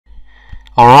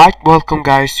Alright, welcome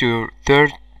guys to your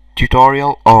third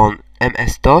tutorial on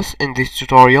MS-DOS. In this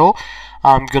tutorial,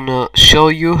 I'm gonna show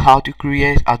you how to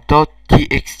create a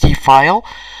 .txt file.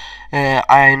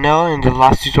 I know in the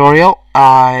last tutorial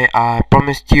I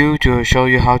promised you to show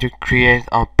you how to create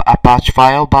a patch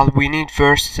file, but we need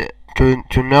first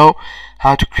to know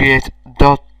how to create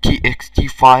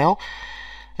 .txt file.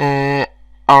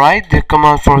 Alright, the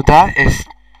command for that is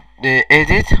the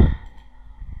edit.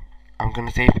 I'm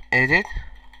gonna type edit,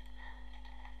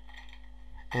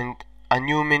 and a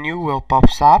new menu will pop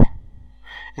up.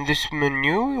 In this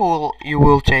menu you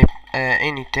will type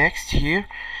any text here,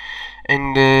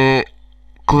 and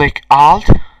click alt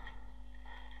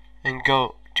and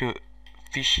go to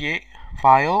fichier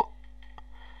file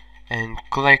and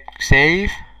click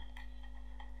save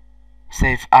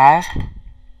as,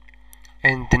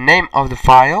 and the name of the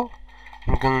file,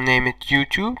 I'm gonna name it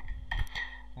youtube.txt.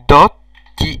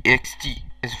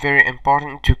 It's very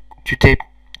important to type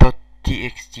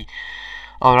 .txt.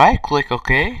 Alright, click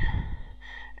OK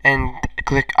and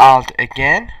click alt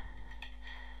again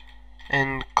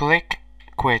and click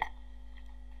quit.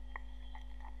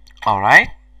 Alright,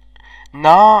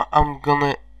 now I'm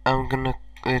gonna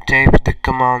type the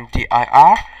command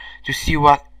dir to see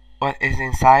what is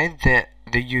inside the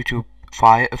YouTube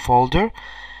file folder.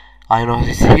 I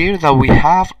notice here that we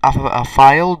have a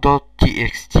file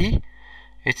 .txt.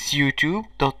 It's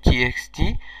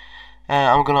youtube.txt.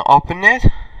 I'm gonna open it.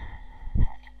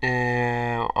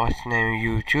 What's name?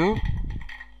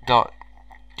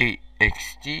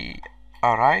 youtube.txt.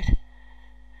 Alright,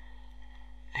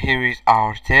 here is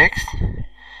our text.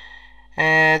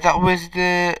 That was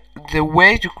the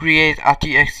way to create a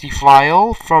txt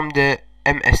file from the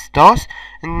MS-DOS.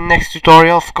 In the next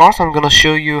tutorial, of course, I'm gonna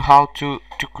show you how to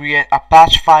create a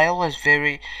patch file. It's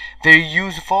very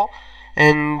useful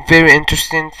and very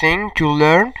interesting thing to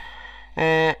learn.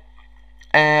 The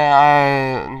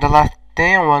last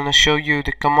thing I want to show you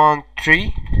the command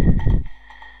tree.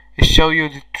 Show you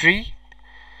the tree.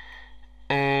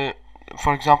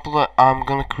 For example, I'm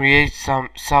gonna create some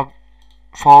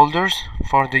subfolders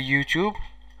for the YouTube.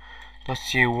 Let's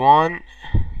see, one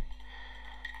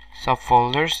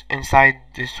subfolders. Inside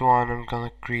this one, I'm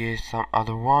gonna create some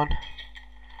other one.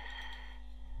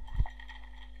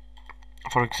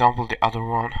 For example, the other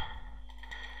one.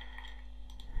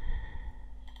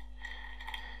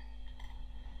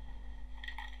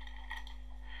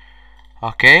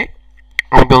 Okay,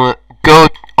 I'm gonna go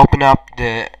open up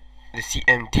the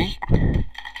CMD.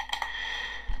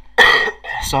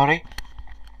 Sorry,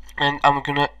 and I'm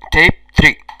gonna type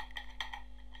 3.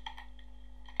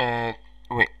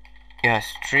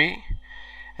 Yes, 3.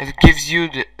 It gives you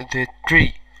the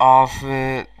tree of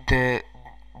the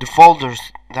folders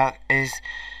that is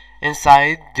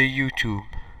inside the YouTube.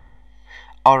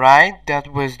 Alright, that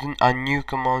was a new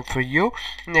command for you.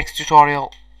 Next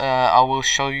tutorial, I will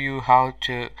show you how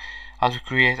to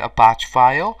create a patch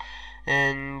file,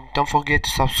 and don't forget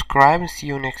to subscribe, and see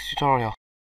you next tutorial.